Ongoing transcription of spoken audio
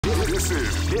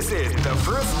This is the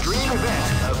first dream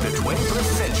event of the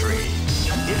 21st century.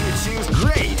 If you choose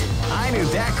great, I knew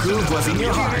that groove was in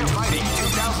your heart. Fighting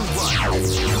 2001.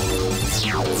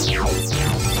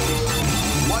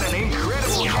 What an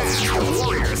incredible cast of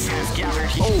warriors has gathered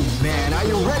here. Oh man, are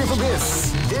you ready for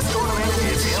this? This tournament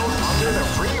is held under the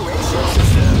free ratio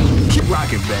system. Keep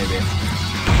rocking, baby.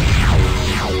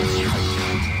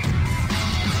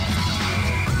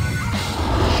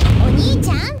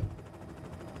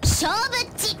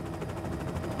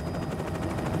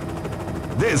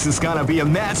 This is gonna be a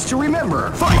match to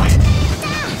remember. Fight!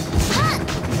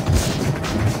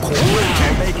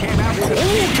 And they came out with a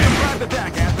surprise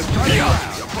attack at the start of the round.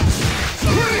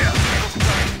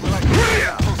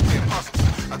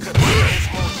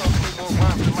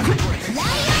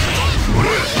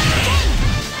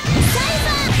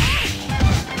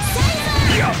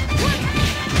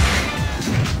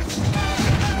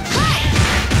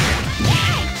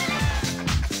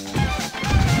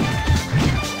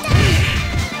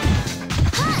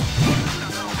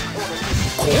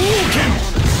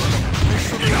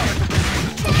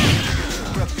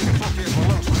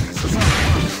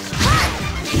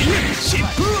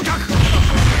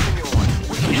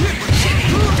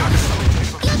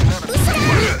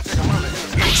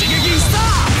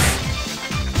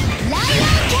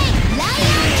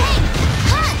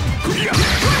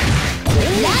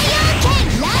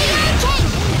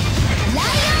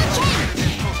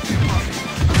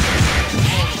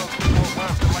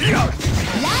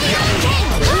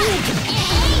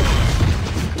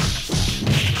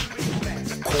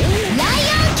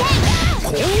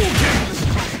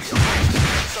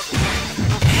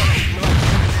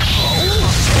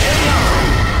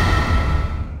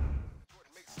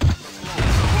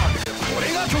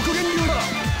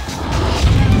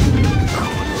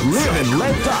 Live and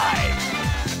let die.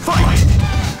 Fight!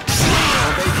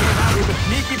 They came out with a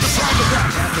sneaky surprise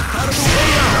attack at the start of the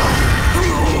round.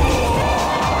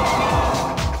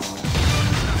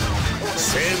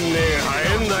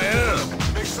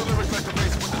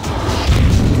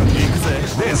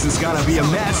 This is gonna be a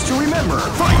match to remember.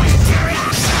 Fight!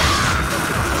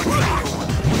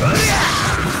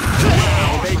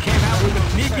 They came out with a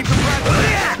sneaky surprise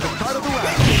attack at the start of the round.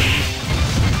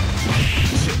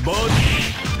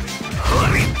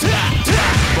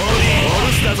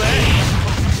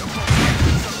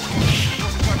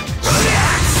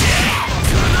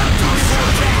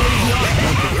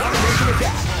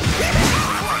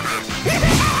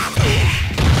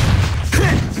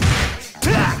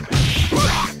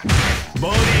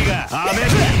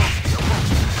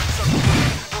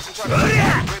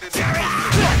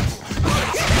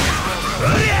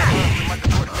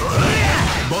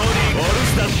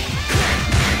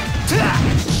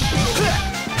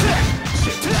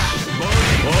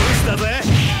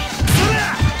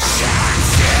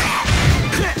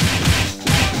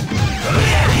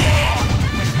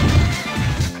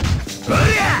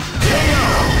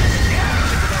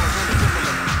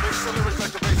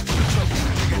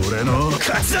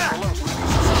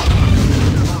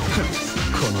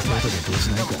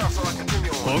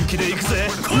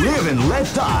 Live and let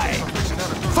die.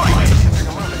 Fight!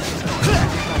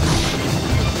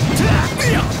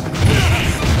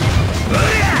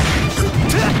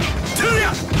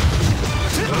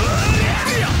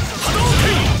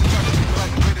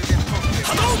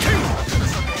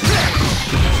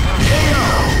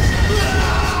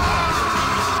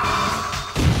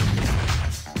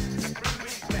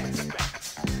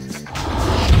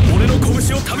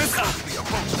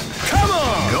 Come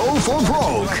on! Go for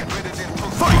broke!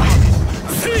 Fight!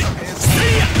 They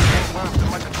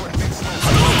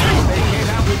came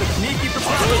out with a sneaky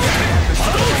surprise attack at the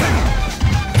start of the round.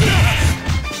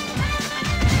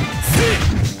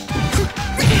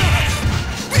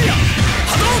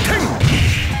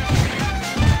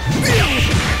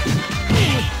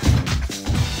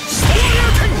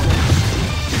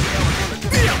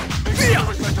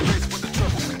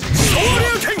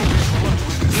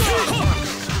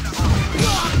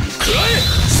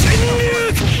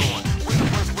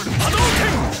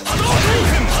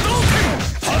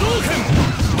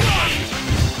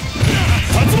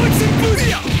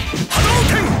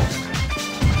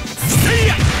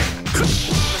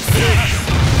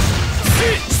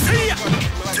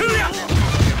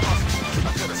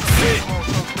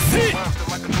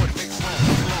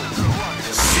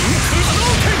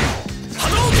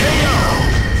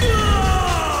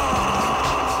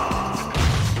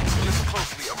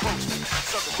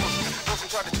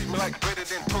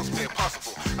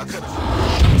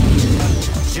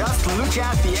 Just look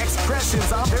at the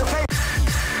expressions on their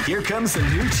face. Here comes a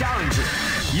new challenger.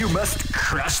 You must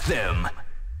crush them.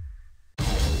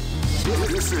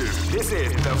 This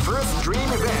is the first dream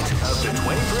event of the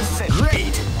 21st century.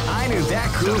 Great! I knew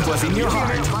that groove was in your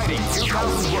heart. Fighting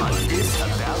 2001 is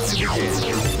about to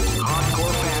begin.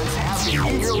 Hardcore fans have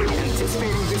been eagerly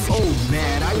anticipating this. Oh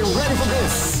man, are you ready for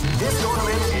this? This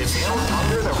tournament is held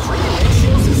under the free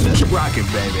ratio system. Keep rocking,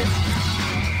 baby.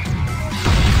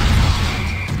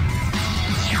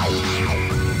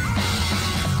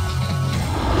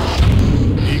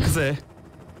 行くぜ。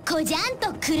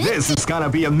This is gonna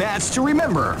be a match to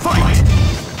remember. Fight!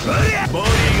 ボデ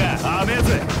ィが甘え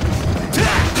ぜ。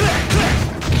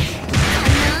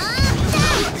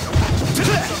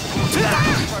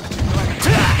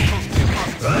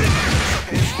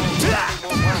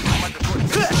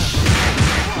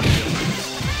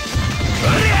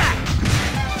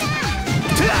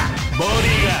ボデ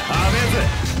ィが甘えぜ。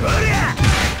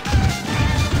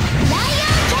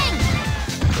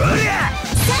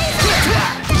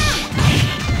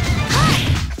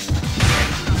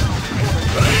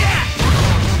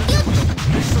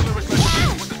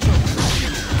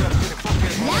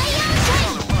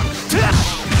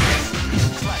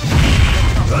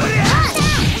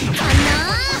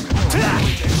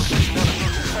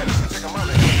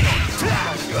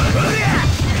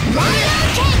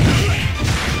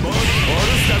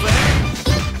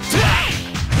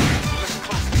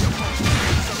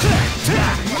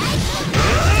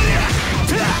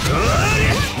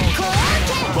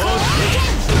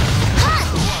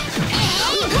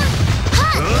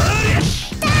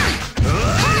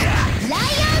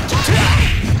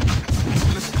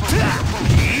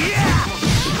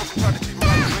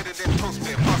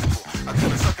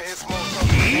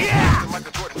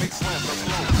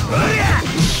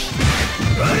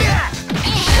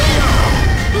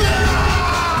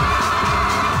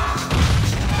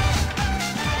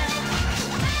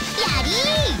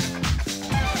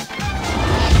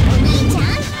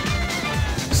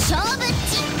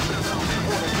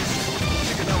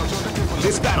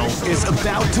This battle is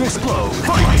about to explode.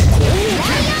 Fight!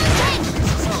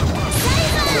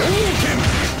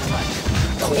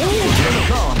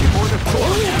 Calm before the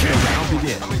round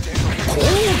begins.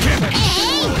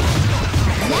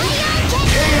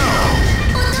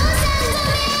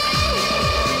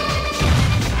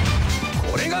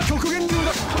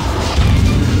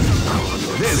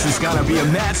 This is gonna be a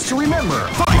match to remember.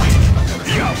 Fight!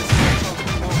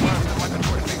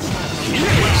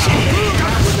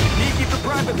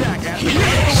 Surprise attack at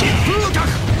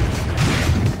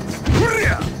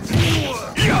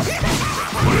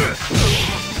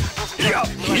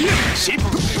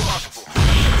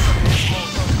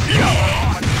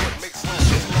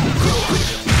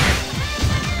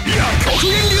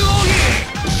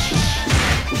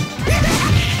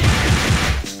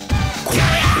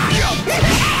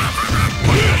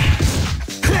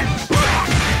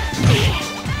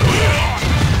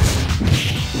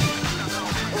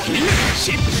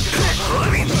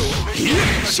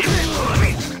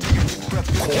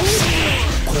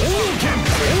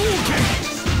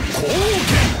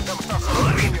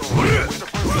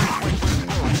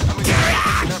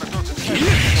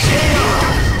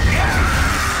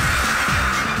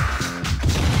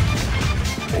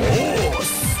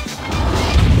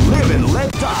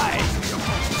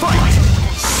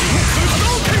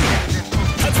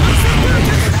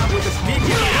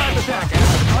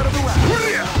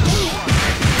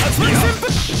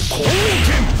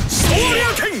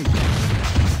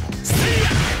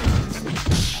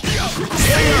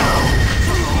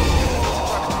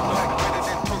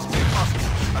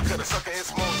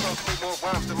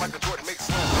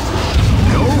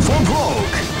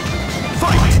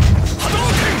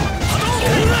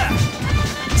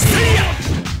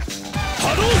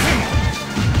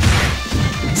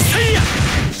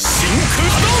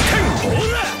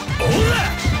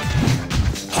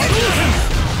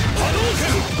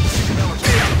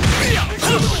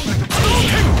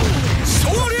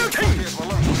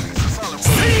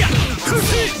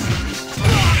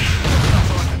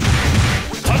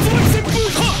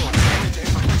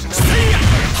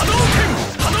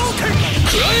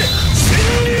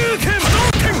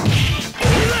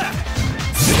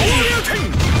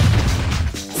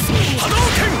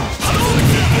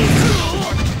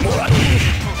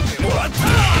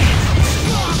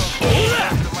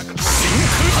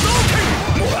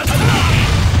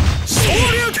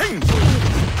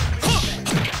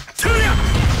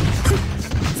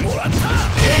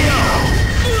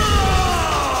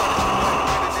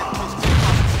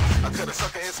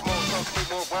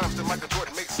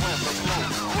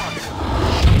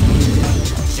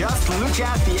Just look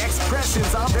at the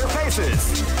expressions on their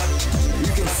faces.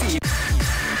 You can see,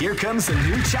 here comes a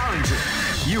new challenger.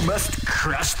 You must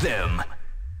crush them.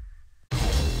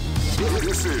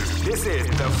 This is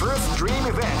the first dream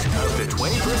event of the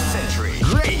 21st century.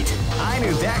 Great! I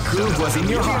knew that groove was in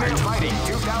your heart. Fighting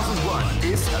 2001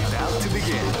 is about to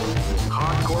begin.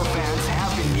 Hardcore fans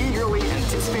have been eagerly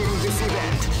anticipating this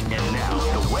event, and now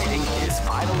the waiting is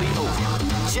finally over.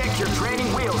 Check your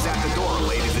training wheels at the door,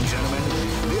 ladies and gentlemen.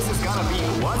 This is gonna be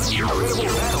one incredible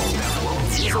battle that won't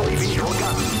easily be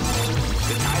forgotten.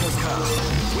 The time has come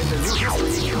when the new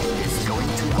history is going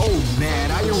to... Oh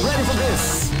man, are you ready for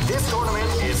this? This tournament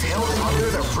is held under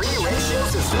the free ratio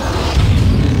system.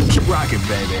 Keep rocking,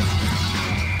 baby.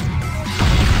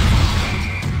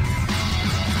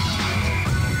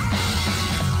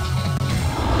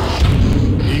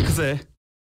 行くぜ。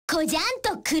こじゃん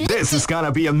とくる。This is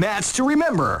gonna be a match to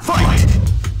remember. Fight!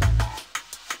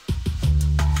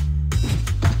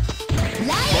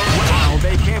 Wow,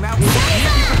 they came out with a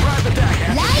surprise attack.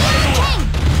 Lion King!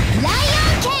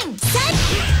 Lion King! Set!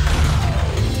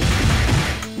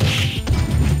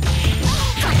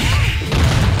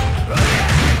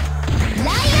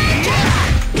 Lion King!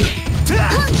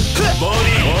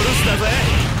 Body オールスだぜ。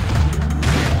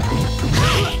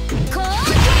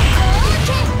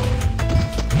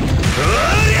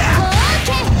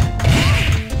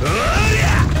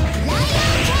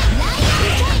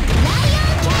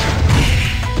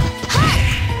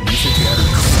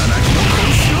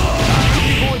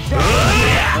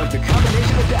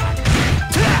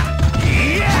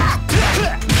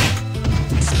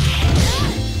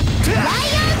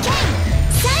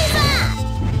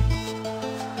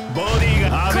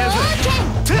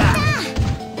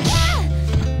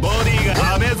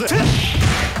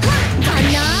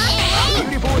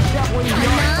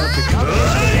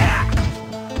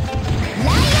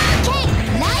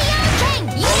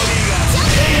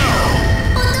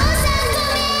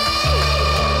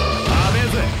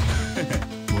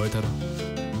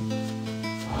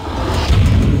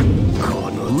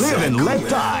Live and let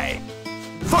die.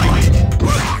 Fight!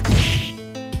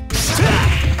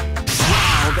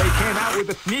 Wow, they came out with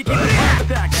a sneaky surprise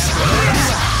attack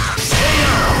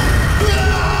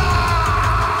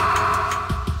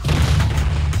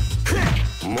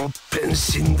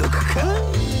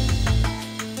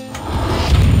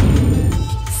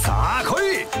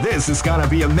This is gonna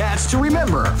be a match to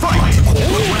remember. Fight! Wow, they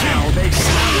came out with a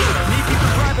sneaky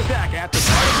surprise attack at the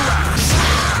start of the round.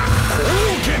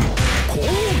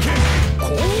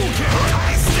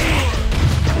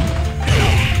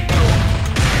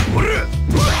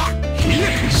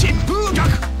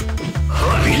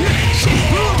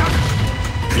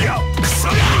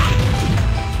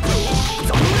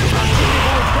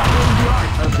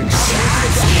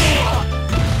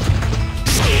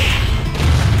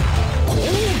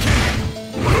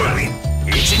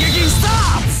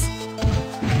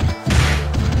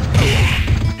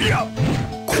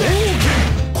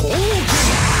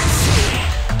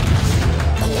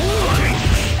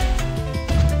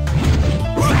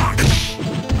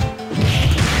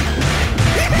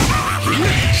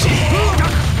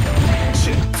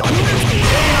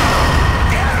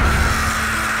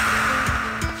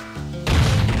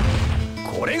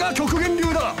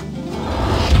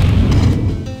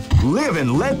 Live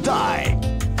and let die.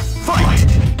 Fight!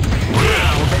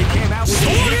 Wow, they came out with a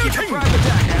sneaky surprise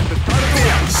attack at the start of the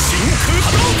round.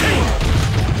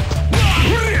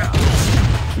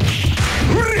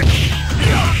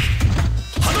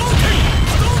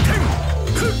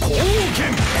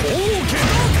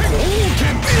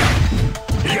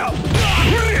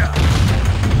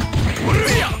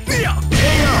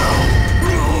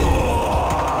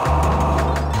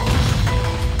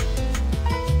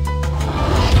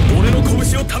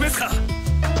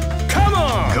 Come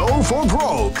on! Go for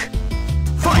broke!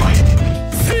 Fight!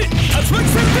 See! Tatsumaki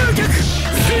Senpai Gek!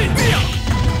 See!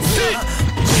 See!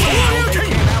 Shoryuken! They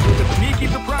came out with a sneaky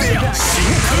surprise attack!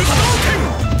 Shinku Hadouken!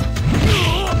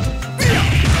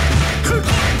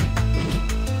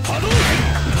 Hadouken!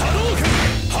 Hadouken!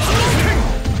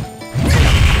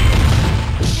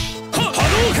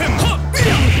 Hadouken!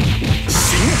 Hadouken!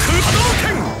 Shinku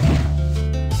Hadouken!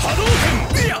 Hadouken!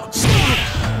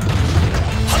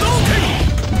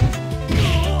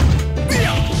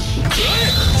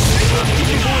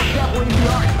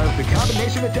 The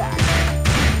combination attack.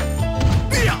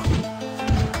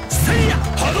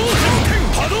 Hadouken!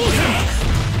 Hadouken!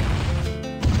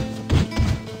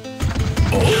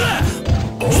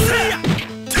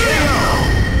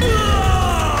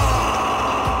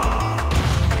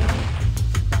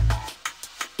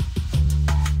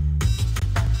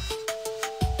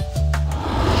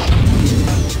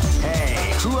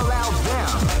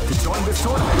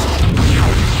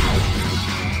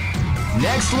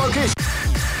 next location.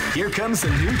 Here comes a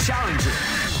new challenger.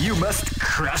 You must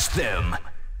crush them.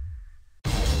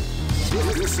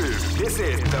 This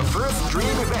is the first dream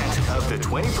event of the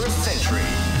 21st century.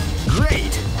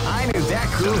 Great! I knew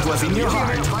that groove was in your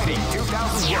heart. Fighting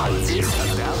 2001 is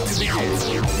about to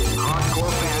begin.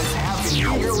 Hardcore fans have been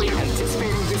eagerly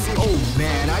anticipating this event. Oh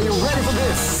man, are you ready for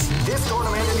this? This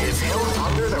tournament is held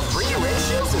under the free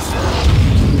ratio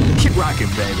system. Keep rocking,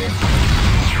 baby.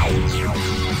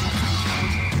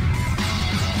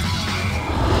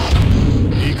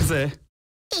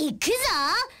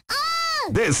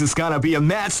 This is gonna be a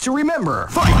match to remember.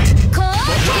 Fight!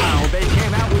 Wow, they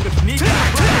came out with a sneaky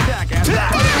attack and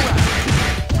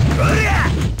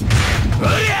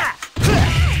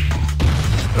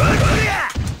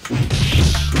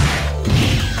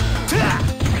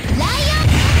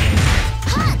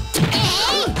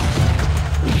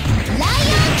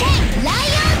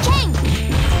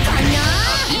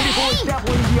beautiful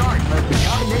establishing the art of the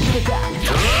combination attack.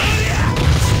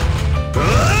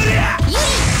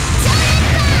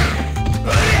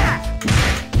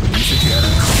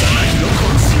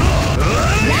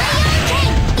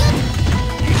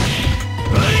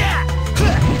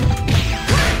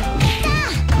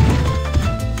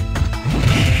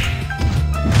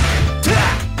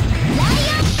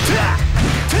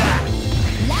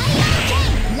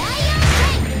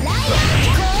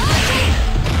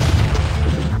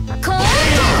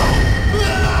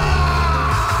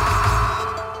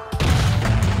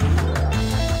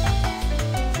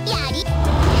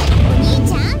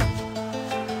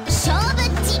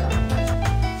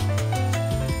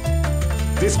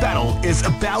 This battle is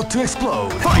about to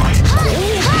explode. Fight!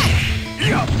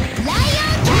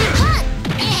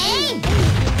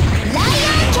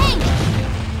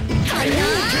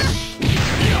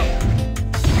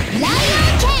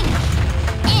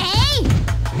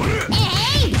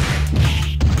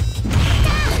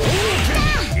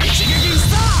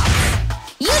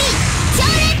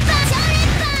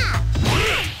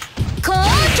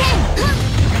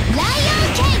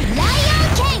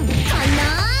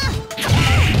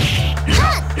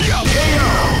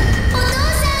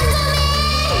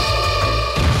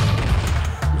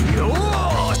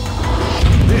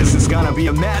 Gonna be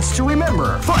a match to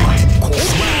remember. Fight!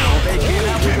 Wow, they came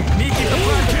out with a sneaky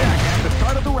surprise attack at the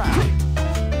start of the round.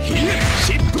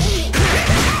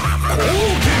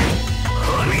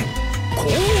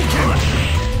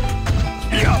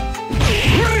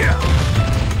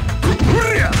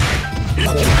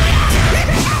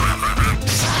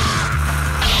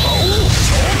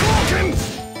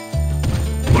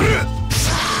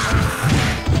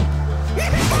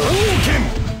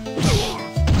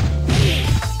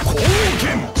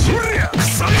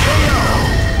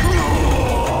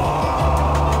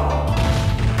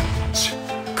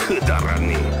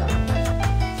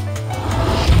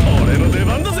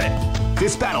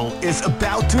 This battle is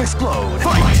about to explode.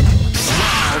 Fight!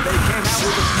 Wow, they came out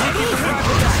with a sneaky surprise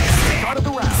attack at the start of the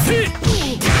round.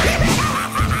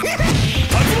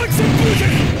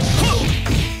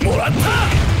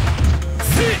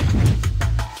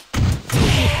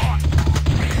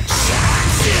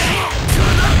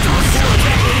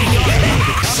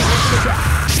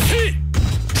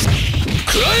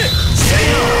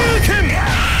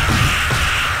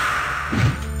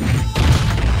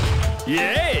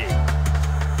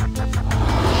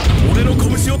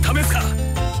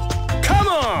 Come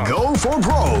on! Go for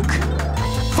broke!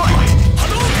 Fight!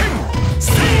 Hadouken!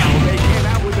 They came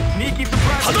out with a sneaky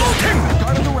surprise Hadouken! At the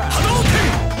start of the round. Hadouken!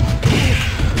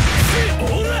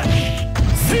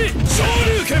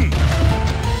 Shoryuken!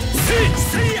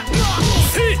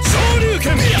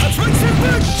 Shoryuken!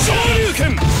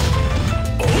 Shoryuken!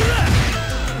 Ora!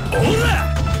 Ora!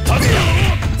 Tabiya!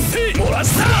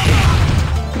 Moratta!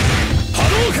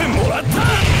 Hadouken! Moratta!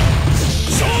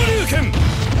 Shoryuken!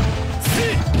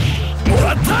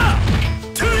 Moratta!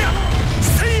 Tuya!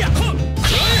 Seiya!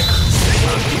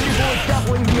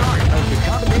 Doubling the art of the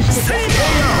combination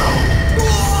attack.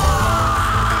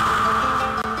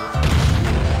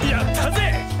 Yattaze!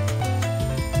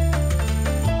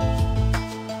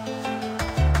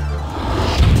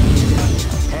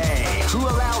 Hey, who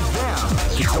allowed them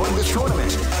to join the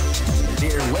tournament?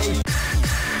 Dear wait.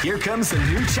 Here comes a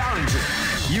new challenger.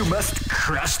 You must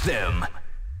crush them.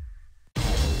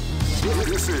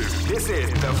 This is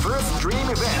the first dream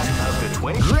event of the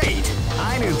 20. Great!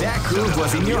 I knew that groove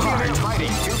was in your heart.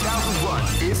 Fighting 2001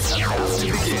 is about to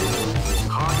begin.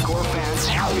 Hardcore fans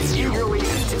have been eagerly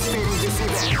anticipating this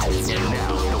event. And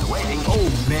now the waiting. Oh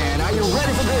man, are you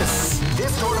ready for this?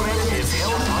 This tournament is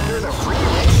held under the free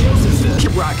ratio system.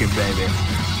 Keep rocking, baby.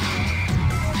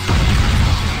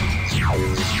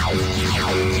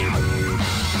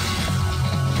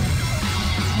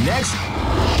 next.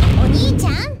 お兄ちゃ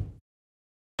ん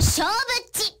勝負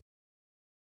っち。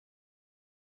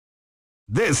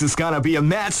 This is gonna be a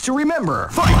match to remember.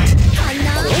 Fight! They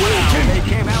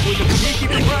came out with a sneaky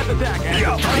surprise attack and the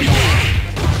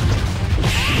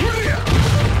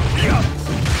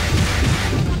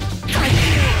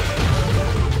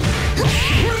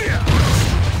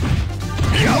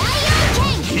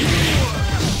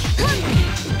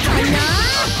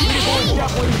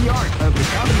art of the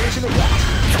combination attack.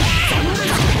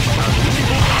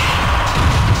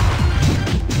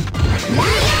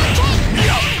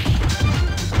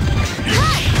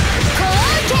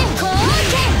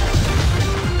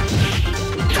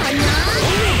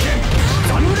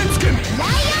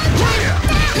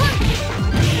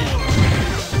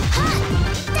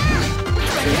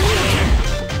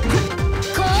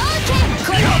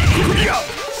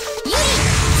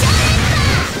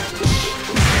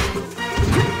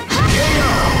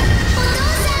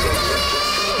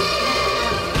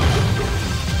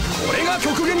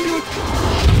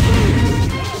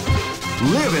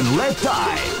 Live and let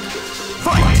die.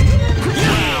 Fight!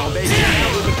 Wow, they came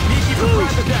out with a sneaky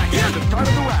surprise attack at the start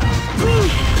of the round.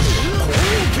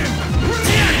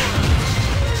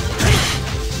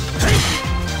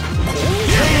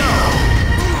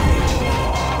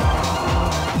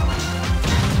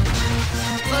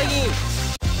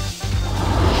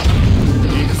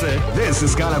 This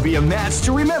is gonna be a match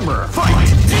to remember. Fight!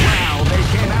 Wow, they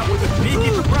came out with a sneaky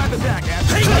surprise attack at the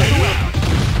start of the round.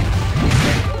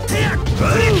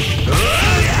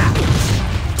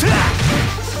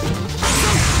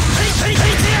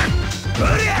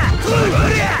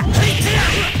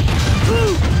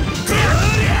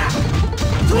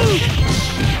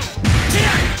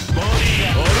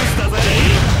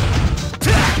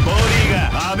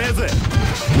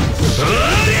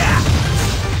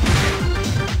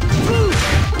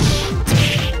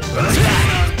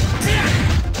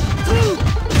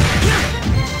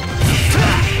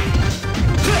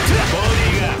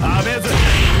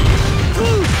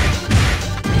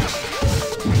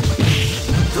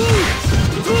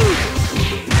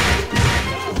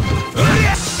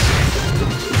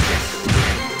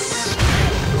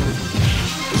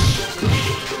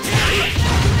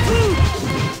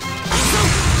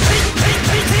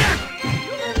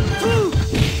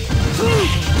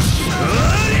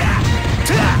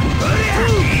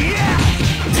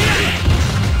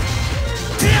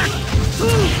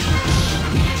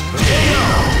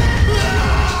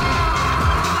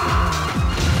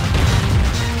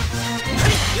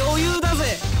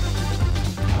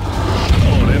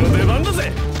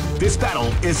 This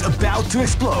battle is about to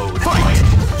explode. Fight!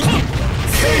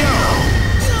 KO!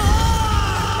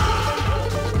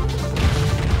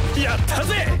 やった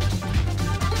ぜ。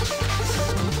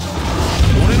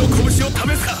俺の拳を試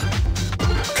すか。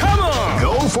Come on!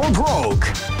 Go for broke.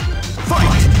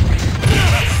 Fight!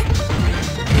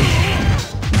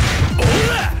 お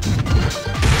ら！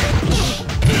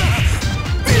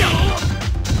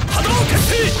波動決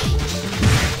定！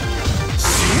真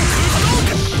空波動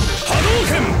拳！波動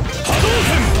拳！波動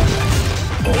拳！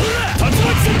おら！竜巻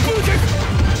旋風拳！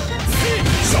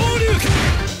昇竜拳！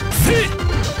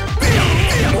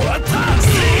もらった！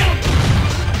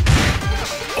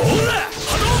おら！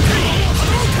波動拳！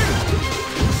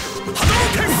波動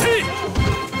拳！波動拳！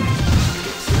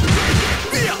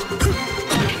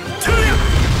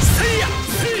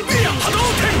波動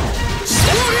拳！昇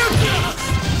竜！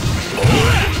お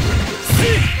ら！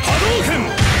波動拳！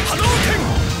波動拳！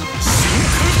真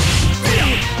空！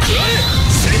くらえ！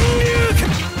侵入拳！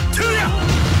トゥヤ！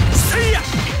せいや！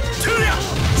トゥヤ！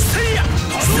せいや！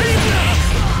波動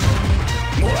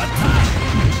拳！もらった！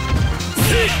せ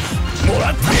い！もら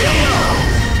ったよ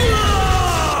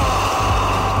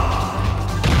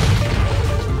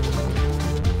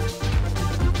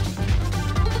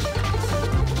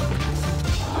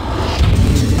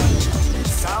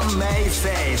！Some may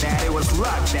say that it was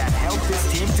luck that helped this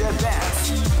team to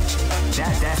advance.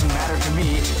 That doesn't matter to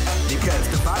me, because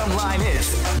the bottom line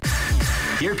is,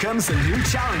 here comes a new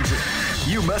challenger.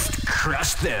 You must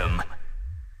crush them.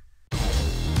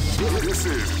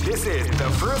 This is the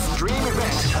first dream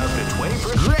event of the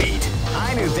 21st. Great!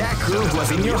 I knew that groove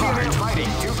was in your heart. Fighting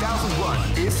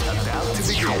 2001 is about to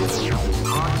begin.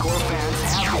 Hardcore fans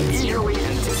have been eagerly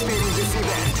anticipating this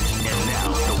event, and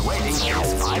now the waiting is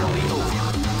finally over.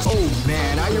 Oh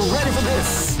man, are you ready for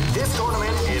this? This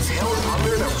tournament is held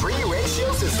under the free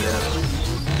ratio system.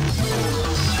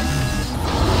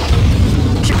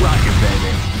 Keep rocking,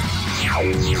 baby.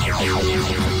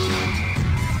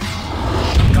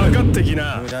 かかってき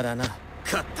な。無駄だな。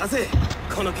勝ったぜ。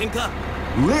この喧嘩。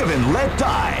Live and let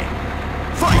die.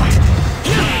 Fight!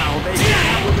 Now they came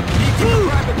out with a sneak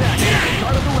surprise attack at the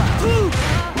start of the round.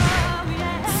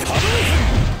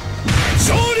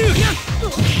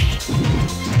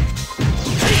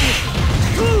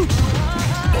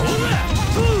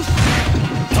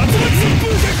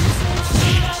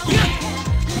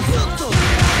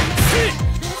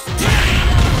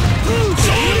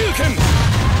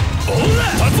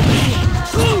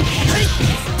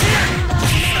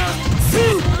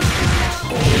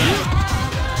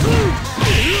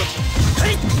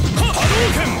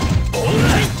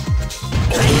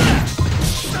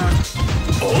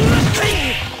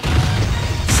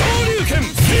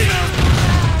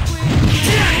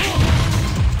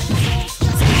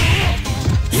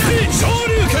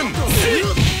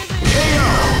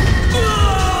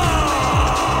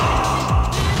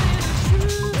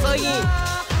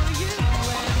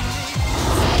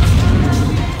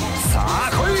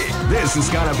 This is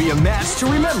gonna be a match to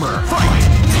remember. Fight!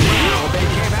 Wow, they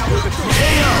came out with a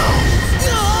KO!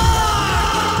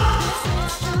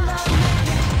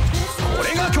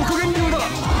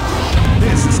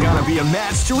 This is gonna be a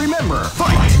match to remember.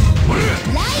 Fight!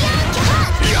 Wow,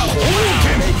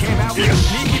 they came out with a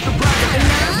sneaky surprise at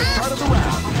the start of the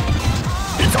round.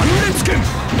 It's Unritskin!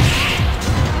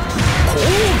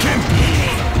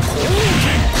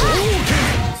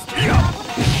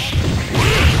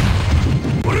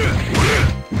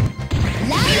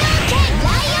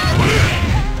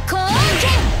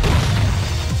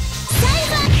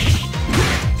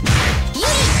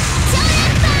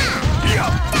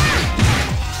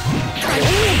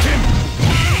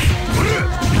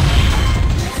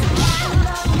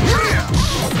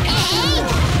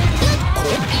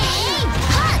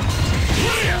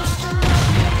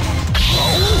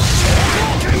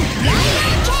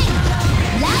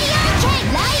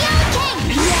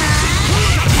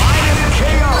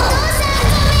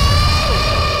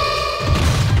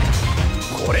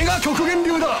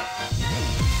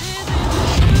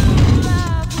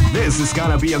 This is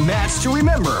gonna be a match to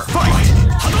remember. Fight!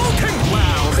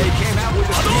 Wow, they came out with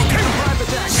a sneaky surprise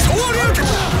attack.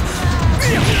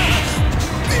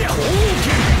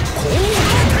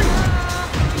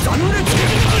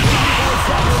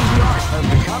 Of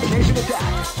the combination attack.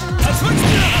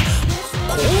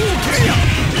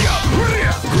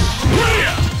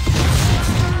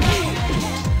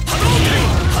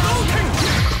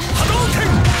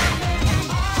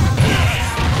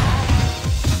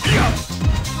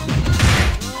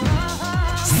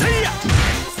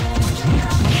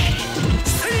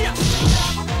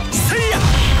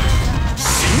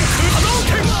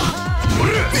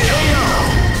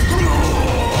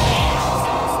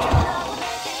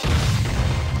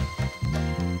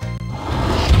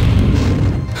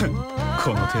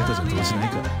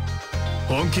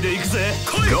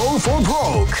 Go for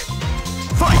broke!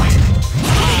 Fight!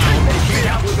 They came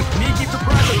out with a sneaky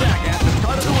surprise attack at the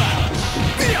start of the round.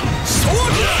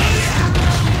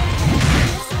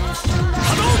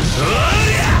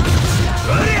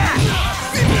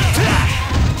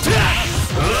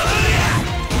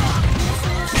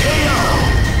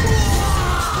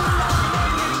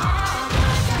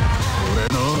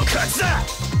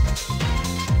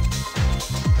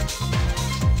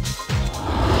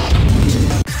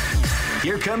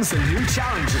 Here comes a new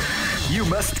challenger. You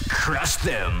must crush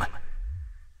them.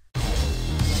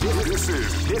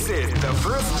 This is the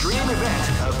first dream event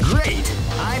of Great!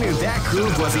 I Knew That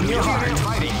Groove Was In Your Heart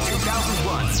Fighting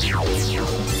 2001.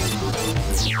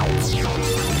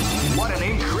 What an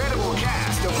incredible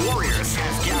cast of warriors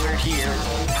has gathered here.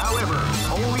 However,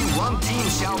 only one team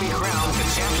shall be crowned the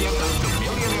champion of the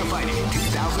Millionaire Fighting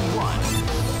 2001.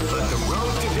 But the road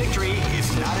to victory is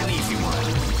not an easy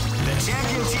one. The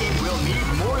champion team will need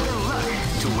more than luck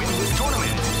to win this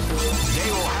tournament. They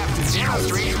will have to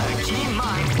demonstrate a keen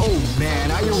mind. Oh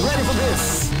man, are you ready for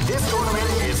this? This tournament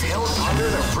is held under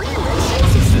the free ratio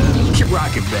system. Keep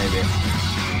rocking, baby.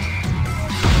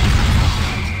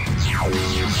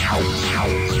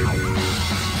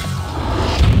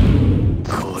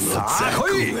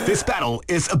 This battle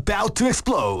is about to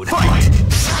explode. Fight!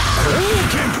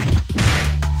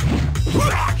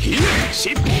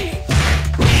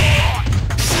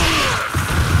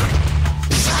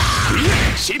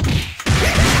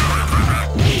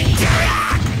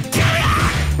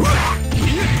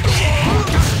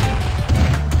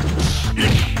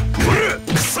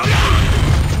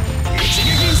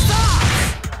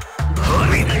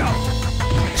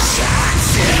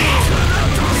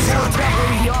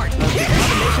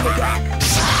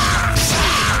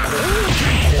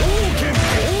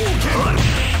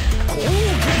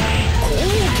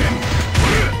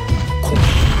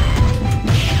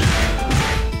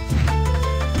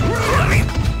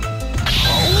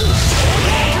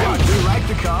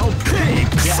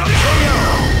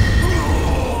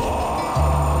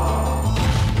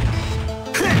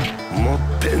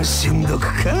 ぺんしんど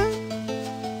くか。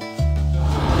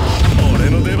俺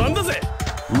の出番だぜ。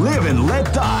 Live and let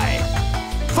die.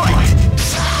 Fight!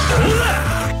 オラ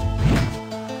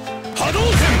波動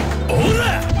拳。オ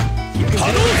ラ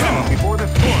波動拳。波動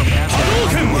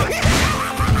拳。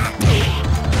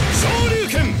昇竜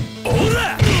拳。オ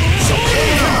ラ昇竜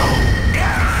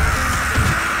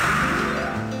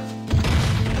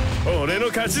拳。俺の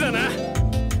勝ちだな。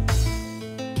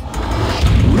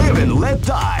 Live and let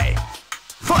die.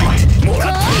 Fight! もらっ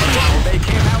た。 They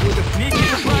came out with a sneaky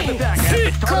surprise attack at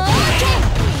the start of the round.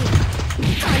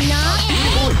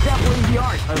 Beautiful is definitely the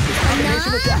art of the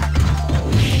combination attack.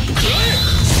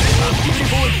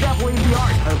 Beautiful is definitely the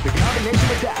art of the combination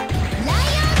attack.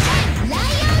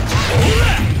 オラ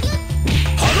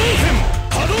波動拳。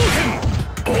波動拳。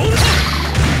オラ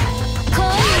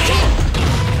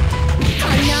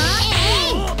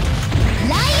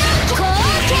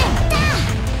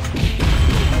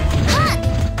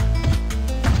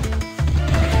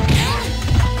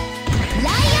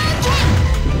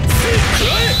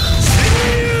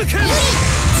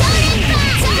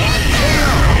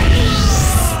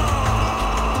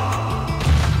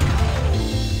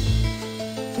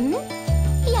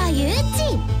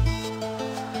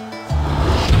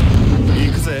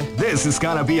This is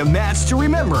gonna be a match to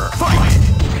remember. Fight!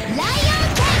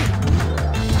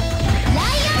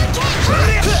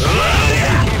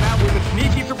 Came out with a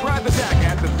sneaky surprise attack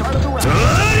at the start of the round.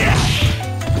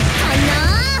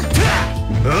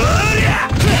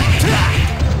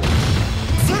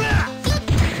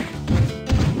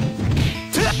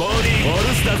 Body ボル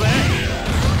スだぜ。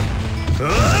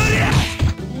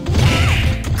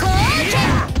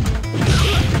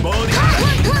ボディ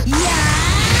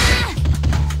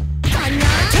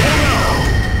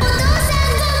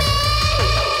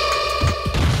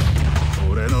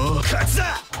俺の勝ちだ。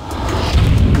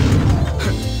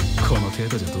この程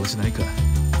度じゃどうしないか。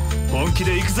本気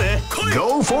で行くぜ。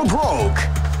 Go for broke!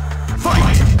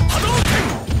 Fight! 波動拳。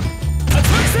竜巻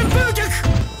旋風脚。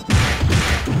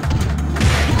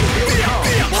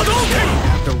波動拳。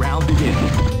 The round begins.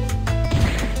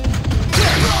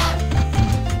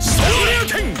 昇竜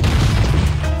拳。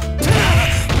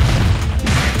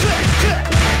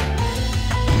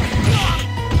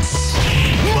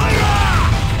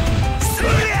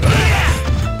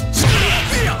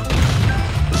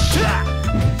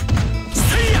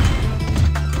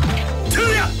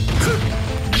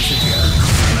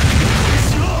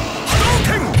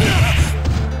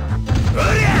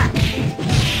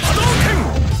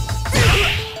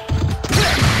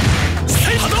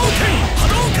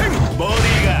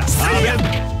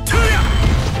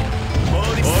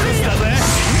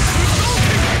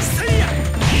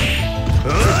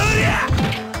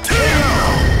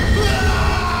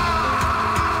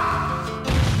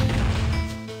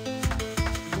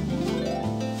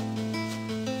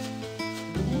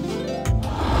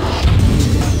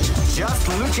Just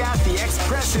look at the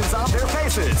expressions on their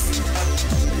faces.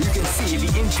 You can see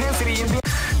the intensity in the...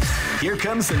 Here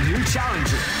comes a new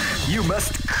challenger. You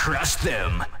must crush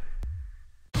them.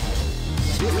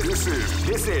 This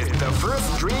is the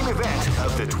first dream event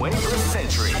of the 21st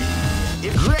century.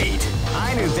 It's great!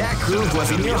 I knew that groove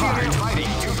was in your heart. Fighting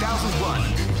 2001.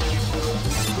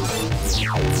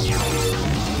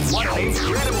 What an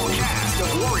incredible cast of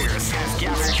warriors has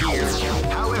gathered here.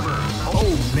 However,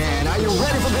 oh man, are you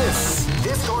ready for this?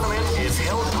 This tournament is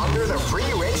held under the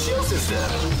free ratio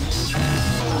system.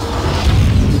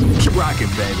 Keep rocking,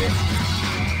 baby.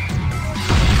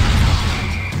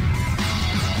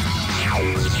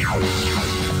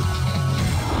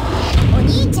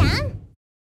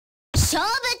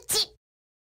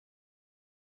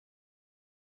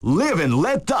 Live and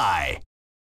let die.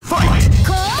 Fight!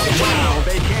 Wow,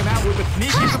 they came out with a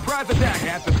sneaky surprise attack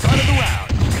at the start of the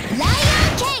round.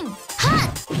 Lion King!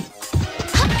 Hot!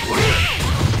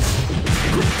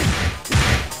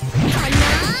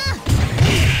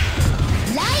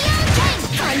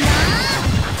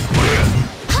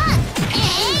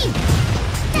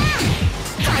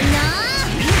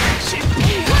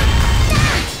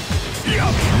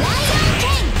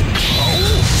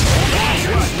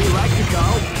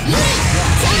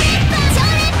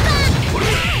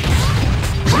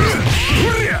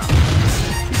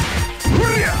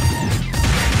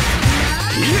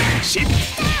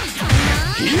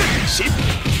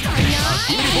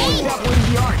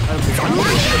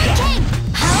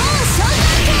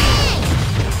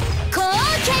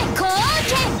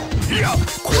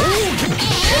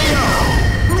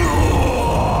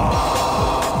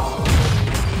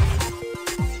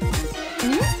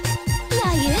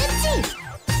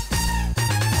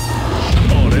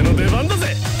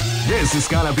 This is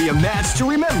gonna be a match to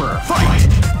remember. Fight!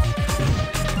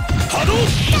 Hadou!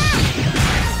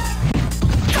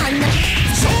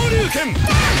 Shoryuken!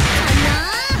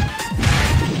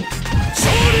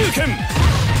 Shoryuken!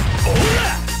 Ora!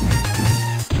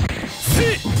 Si!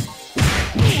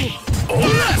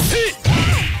 Ora! Si!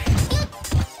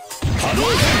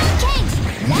 Hadouken!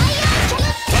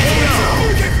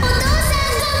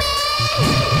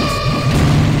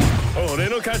 Ore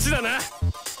no kachi da na.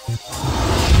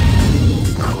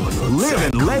 Live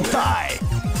and let die.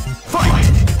 Fight!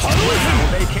 Hadouken!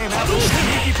 They came out with a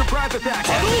sneaky surprise attack.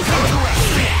 Hadouken!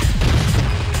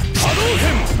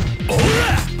 Hadouken!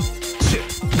 Ora!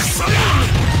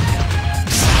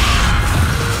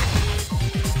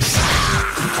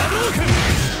 Hadouken!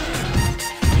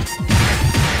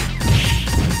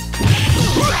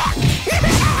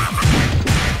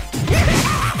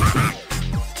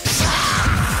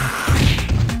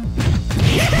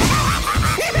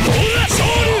 Ora!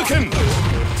 Shoryuken!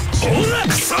 Ora!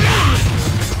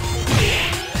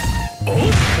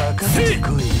 Si!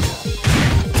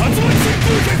 Tatsumaki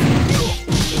senpuken!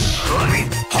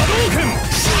 Hadouken!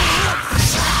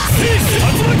 Si!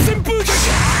 Tatsumaki senpuken!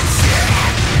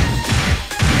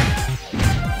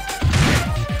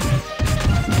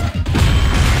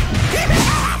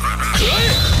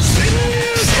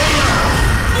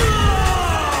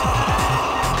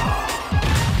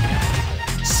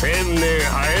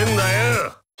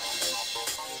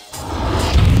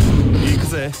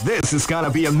 This is gonna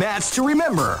be a match to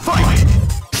remember. Fight!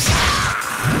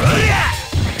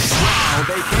 Wow,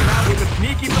 they came out with a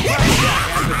sneaky surprise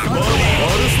attack as the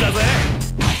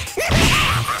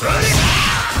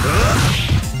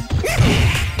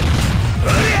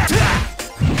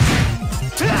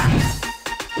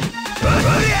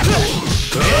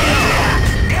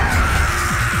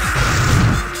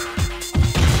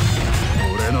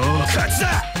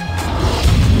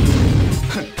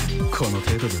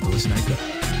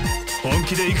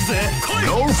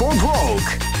Go for broke!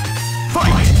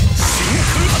 Fight!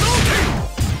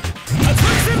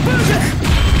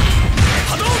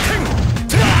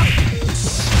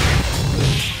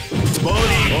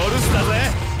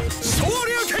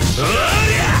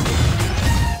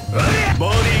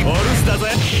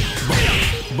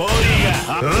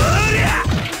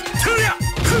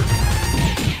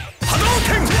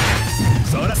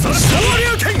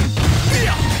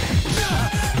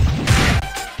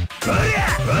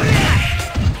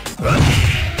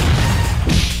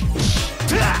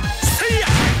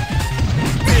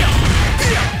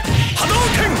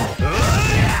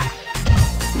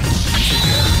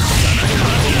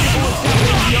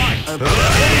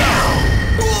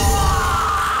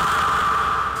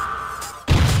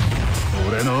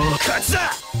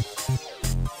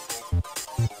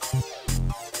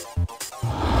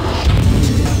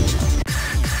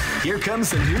 Here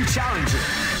comes a new challenger.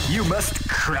 You must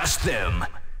crush them.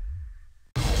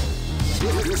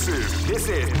 This is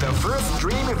the first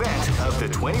dream event of the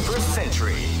 21st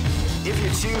century. If you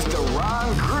choose the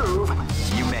wrong groove,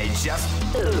 you may just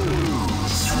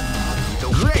lose.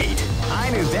 Great! I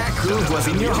knew that groove was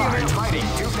in your heart. Fighting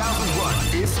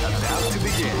 2001 is about to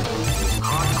begin.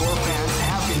 Hardcore fans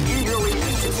have been eagerly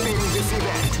anticipating this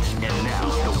event, and now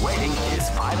the waiting is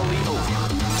finally over.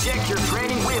 Check your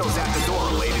training wheels at the door,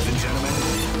 ladies and gentlemen.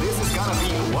 This is gonna be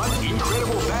one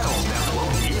incredible battle that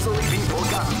won't easily be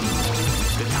forgotten.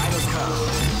 The time has come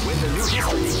when the new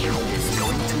history is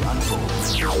going to unfold.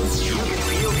 You can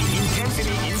feel the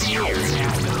intensity in the air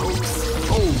as the hopes.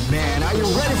 Oh man, are you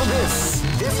ready for this?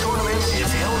 This tournament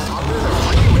is held under the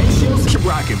free ratios. Keep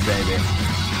rocking, baby.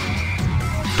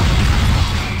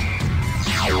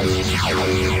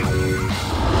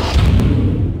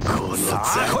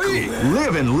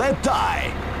 Live and let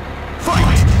die. Fight!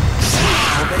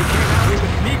 Wow, they came out with a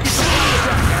sneaky surprise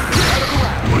attack at the start of the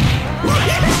round.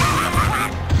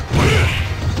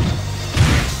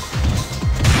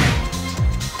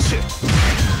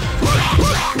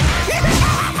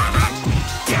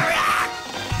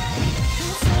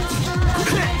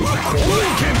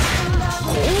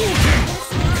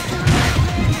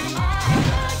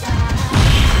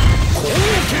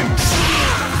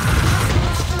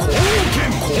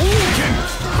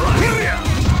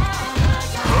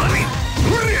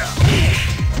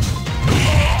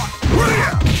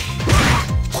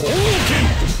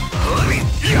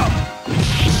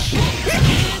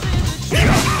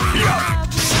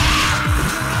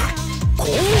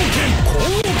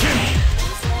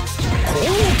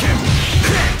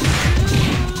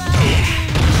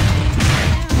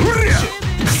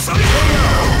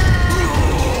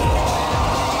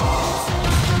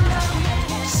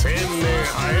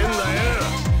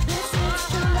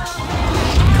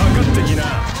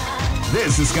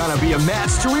 This is gonna be a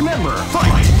match to remember.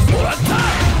 Fight!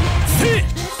 They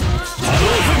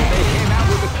came out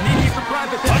with a sneaky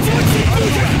surprise attack.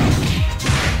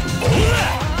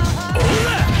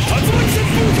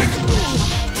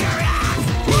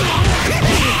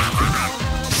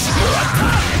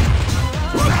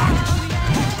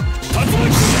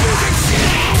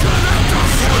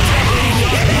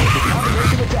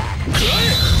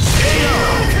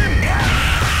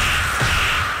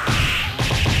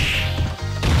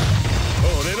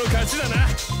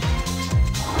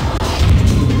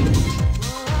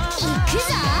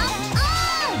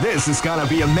 This is gonna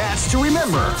be a match to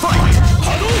remember. Fight!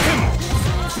 Hadouken!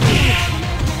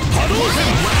 Hadouken!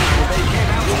 They came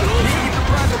out with a sneaky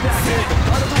surprise attack at the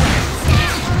start of the round.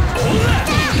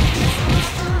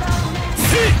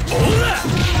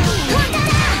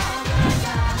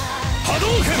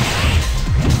 Hadouken!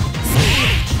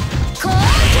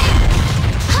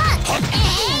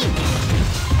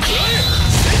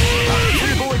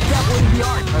 People are grappling the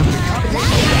art of the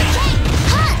combination.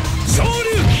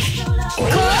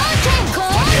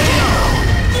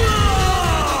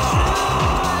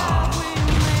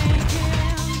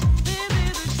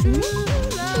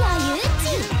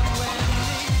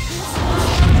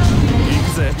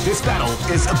 This battle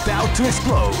is about to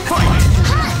explode. Fight!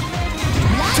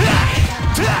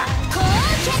 They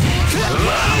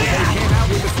came out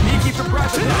with a sneaky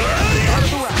surprise attack at the start of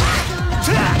the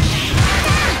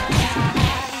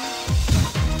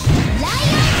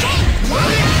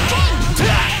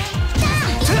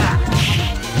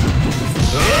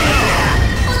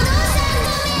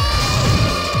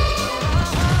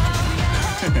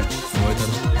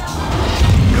round.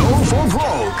 Go for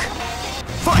broke.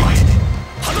 Fight!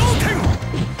 Hadouken!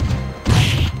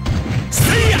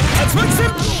 Seiya!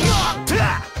 Tatsumaki-sen!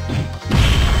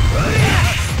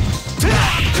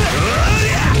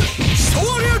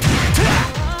 Shoryuken!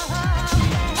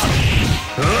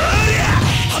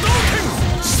 Hadouken!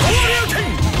 Shoryuken!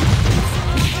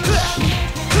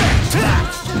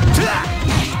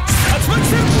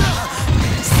 Tatsumaki-sen!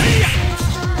 Seiya!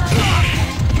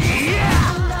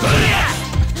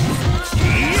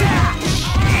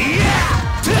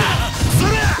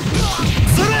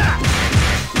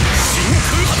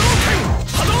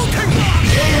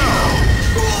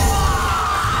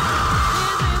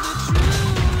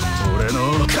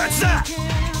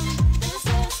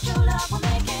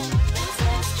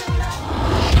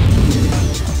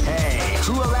 Hey,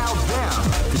 who allowed them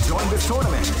to join this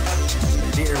tournament?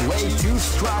 They're way too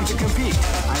strong to compete.